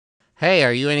Hey,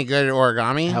 are you any good at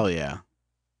origami? Hell yeah.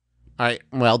 All right.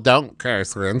 Well, don't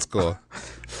curse. We're in school.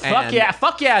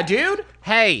 Fuck yeah, dude.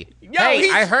 Hey, Yo,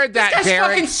 I heard that, this guy's Jared.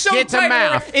 fucking so Get to tight.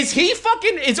 math. Is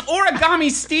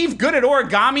origami Steve good at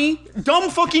origami?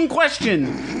 Dumb fucking question.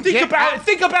 Think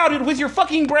about it with your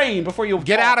fucking brain before you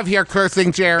Get out of here,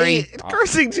 cursing Jerry.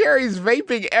 Cursing Jerry's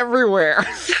vaping everywhere.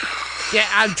 Yeah,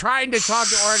 I'm trying to talk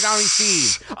to origami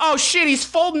Steve. Oh shit, he's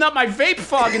folding up my vape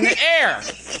fog in the air.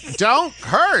 Don't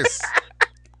curse.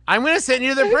 I'm going to send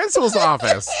you to the principal's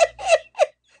office.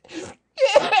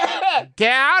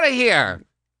 Get out of here.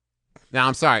 Now,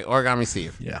 I'm sorry, origami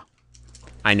Steve. Yeah.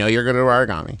 I know you're good at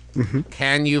origami. Mm-hmm.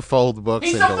 Can you fold books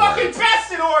He's into the fucking words?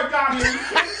 best at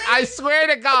origami. I swear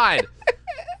to God.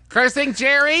 Cursing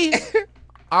Jerry,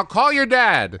 I'll call your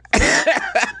dad.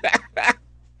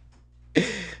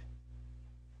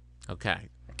 Okay.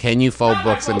 Can you fold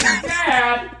books into words?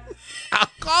 Dad. I'll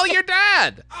call your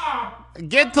dad.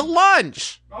 Get to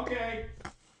lunch. Okay.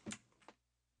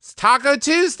 It's Taco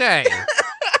Tuesday.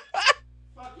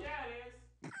 Fuck yeah,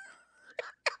 it is.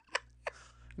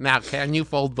 Now, can you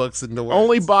fold books into words?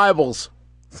 Only Bibles.